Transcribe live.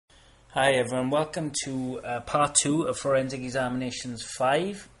Hi everyone, welcome to part 2 of Forensic Examinations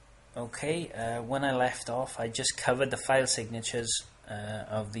 5. When I left off I just covered the file signatures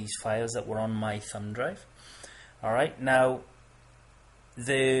of these files that were on my thumb drive. Alright, now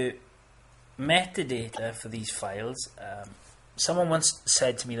the metadata for these files, someone once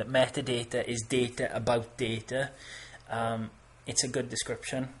said to me that metadata is data about data. It's a good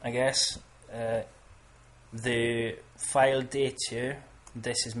description, I guess. The file dates here.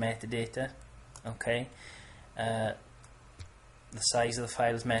 This is metadata, okay. The size of the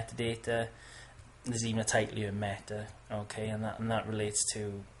file is metadata. There's even a title here, meta, okay, and that relates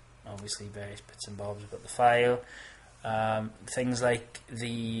to obviously various bits and bobs about the file. Things like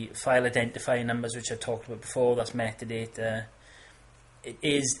the file identifier numbers, which I've talked about before, that's metadata. It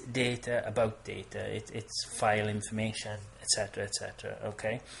is data about data. It's file information, etc., etc.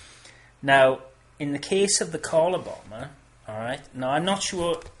 Okay. Now, in the case of the collar bomber. Alright, now I'm not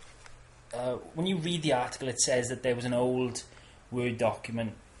sure, when you read the article it says that there was an old Word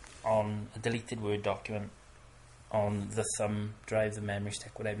document a deleted Word document on the thumb drive, the memory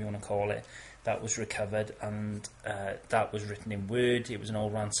stick, whatever you want to call it, that was recovered, and that was written in Word. It was an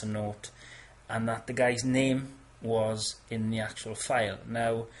old ransom note, and that the guy's name was in the actual file.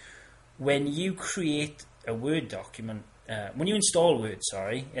 Now, when you create a Word document, when you install Word,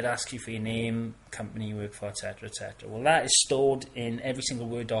 it asks you for your name, company you work for, etc., etc. Well, that is stored in every single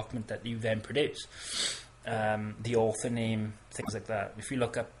Word document that you then produce. The author name, things like that. If you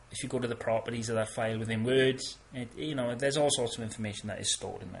go to the properties of that file within Word, there's all sorts of information that is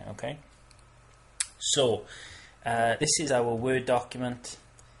stored in there. Okay. So this is our Word document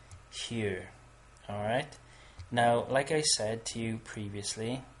here. All right. Now, like I said to you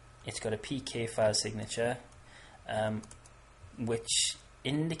previously, it's got a PK file signature. Which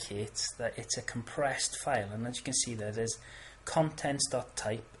indicates that it's a compressed file, and as you can see there's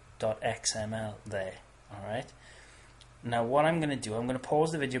contents.type.xml there. Alright, now what I'm going to do, I'm going to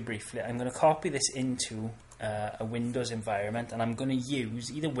pause the video briefly. I'm going to copy this into a Windows environment, and I'm going to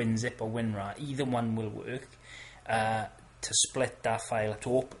use either WinZip or WinRAR. Either one will work to split that file up,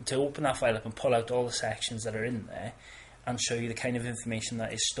 to open that file up and pull out all the sections that are in there and show you the kind of information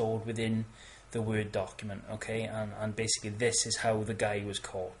that is stored within the Word document, okay, and basically this is how the guy was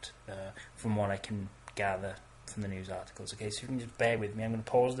caught, from what I can gather from the news articles. Okay, so you can just bear with me. I'm going to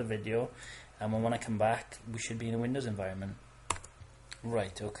pause the video, and when I come back, we should be in a Windows environment.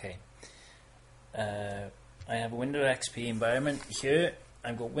 Right, okay. I have a Windows XP environment here.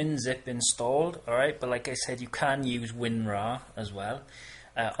 I've got WinZip installed, alright, but like I said, you can use WinRAR as well.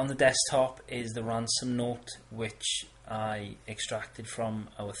 On the desktop is the ransom note, which I extracted from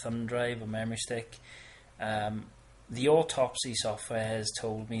our thumb drive or memory stick. The autopsy software has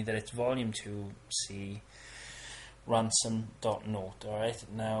told me that it's volume 2C ransom.note. Alright,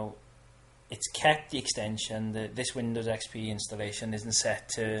 now it's kept the extension. This Windows XP installation isn't set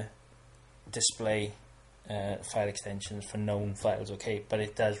to display file extensions for known files, okay, but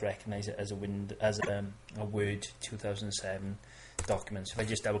it does recognize it as a Word 2007 document. So if I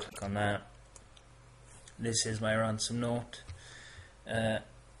just double click on that, this is my ransom note.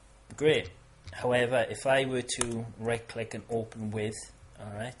 Great. However, if I were to right click and open with,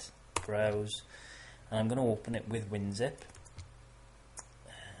 alright, browse, and I'm going to open it with WinZip,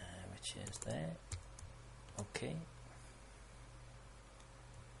 which is there. Okay.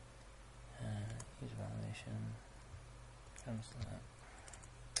 Use validation. Cancel that.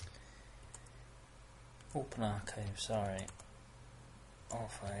 Open archive, sorry. All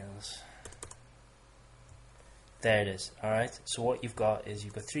files. There it is. Alright, so what you've got is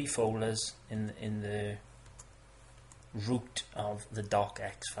you've got 3 folders in the root of the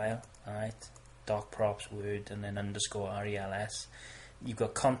docx file. Alright, doc props Word and then underscore rels. You've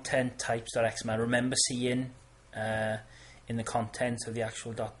got content types.xml. Remember seeing in the contents of the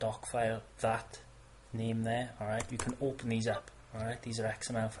actual .doc file that name there. Alright, you can open these up. Alright, these are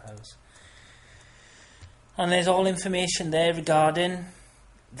XML files. And there's all information there regarding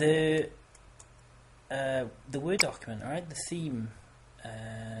the Word document, alright, the theme.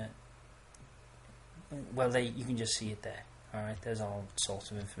 You can just see it there. Alright, there's all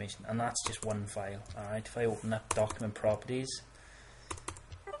sorts of information, and that's just one file. Alright, if I open up document properties,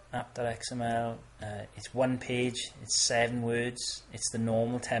 app.xml, it's one page, it's 7 words, it's the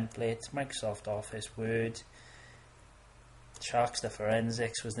normal template, Microsoft Office, Word. Sharkster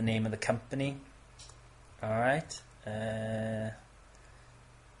Forensics was the name of the company. Alright,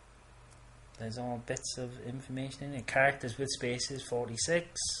 there's all bits of information in it. Characters with spaces,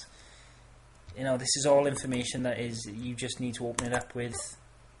 46. This is all information that you just need to open it up with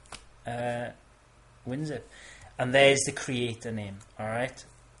WinZip. And there's the creator name, alright?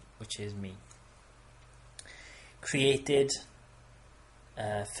 which is me. Created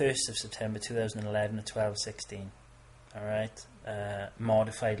 1st of September 2011 at 12:16. Alright,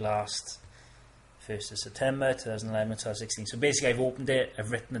 modified last 1st of September 2011 at 12:16. So basically I've opened it,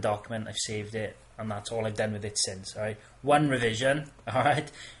 I've written the document, I've saved it, and that's all I've done with it since. Alright, one revision,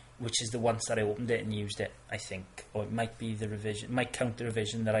 alright, which is the once that I opened it and used it, I think. Or it might be the revision, it might count the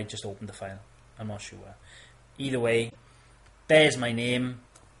revision that I just opened the file. I'm not sure. Either way, there's my name.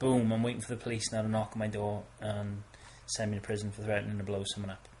 Boom, I'm waiting for the police now to knock on my door and send me to prison for threatening to blow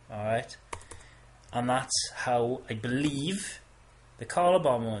someone up. Alright? And that's how I believe the car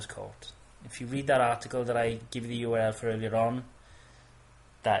bomber was caught. If you read that article that I give you the URL for earlier on,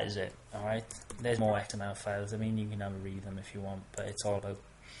 that is it. Alright? There's more XML files. I mean, you can have a read them if you want, but it's all about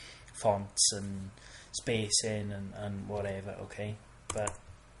fonts and spacing and whatever, okay? But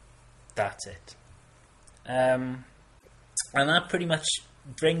that's it. And that pretty much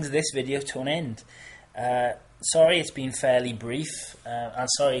brings this video to an end. Sorry it's been fairly brief, and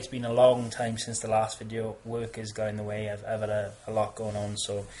sorry it's been a long time since the last video. Work has got in the way. I've had a lot going on,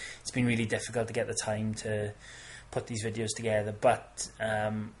 so it's been really difficult to get the time to put these videos together. But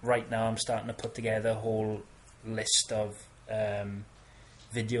right now I'm starting to put together a whole list of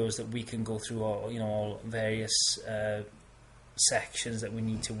videos that we can go through, all various sections that we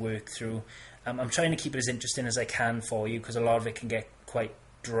need to work through. I'm trying to keep it as interesting as I can for you, because a lot of it can get quite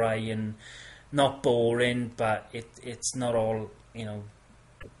dry and not boring, but it's not all,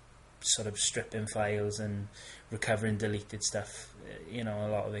 sort of stripping files and recovering deleted stuff. A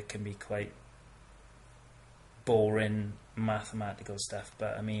lot of it can be quite boring mathematical stuff,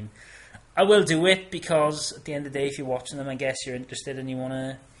 but I mean, I will do it because at the end of the day, if you're watching them, I guess you're interested and you want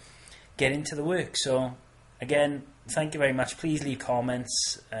to get into the work. So again, thank you very much. Please leave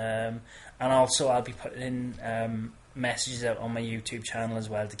comments, and also I'll be putting messages out on my YouTube channel as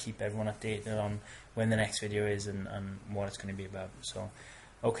well to keep everyone updated on when the next video is and what it's going to be about. So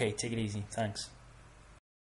okay, take it easy. Thanks.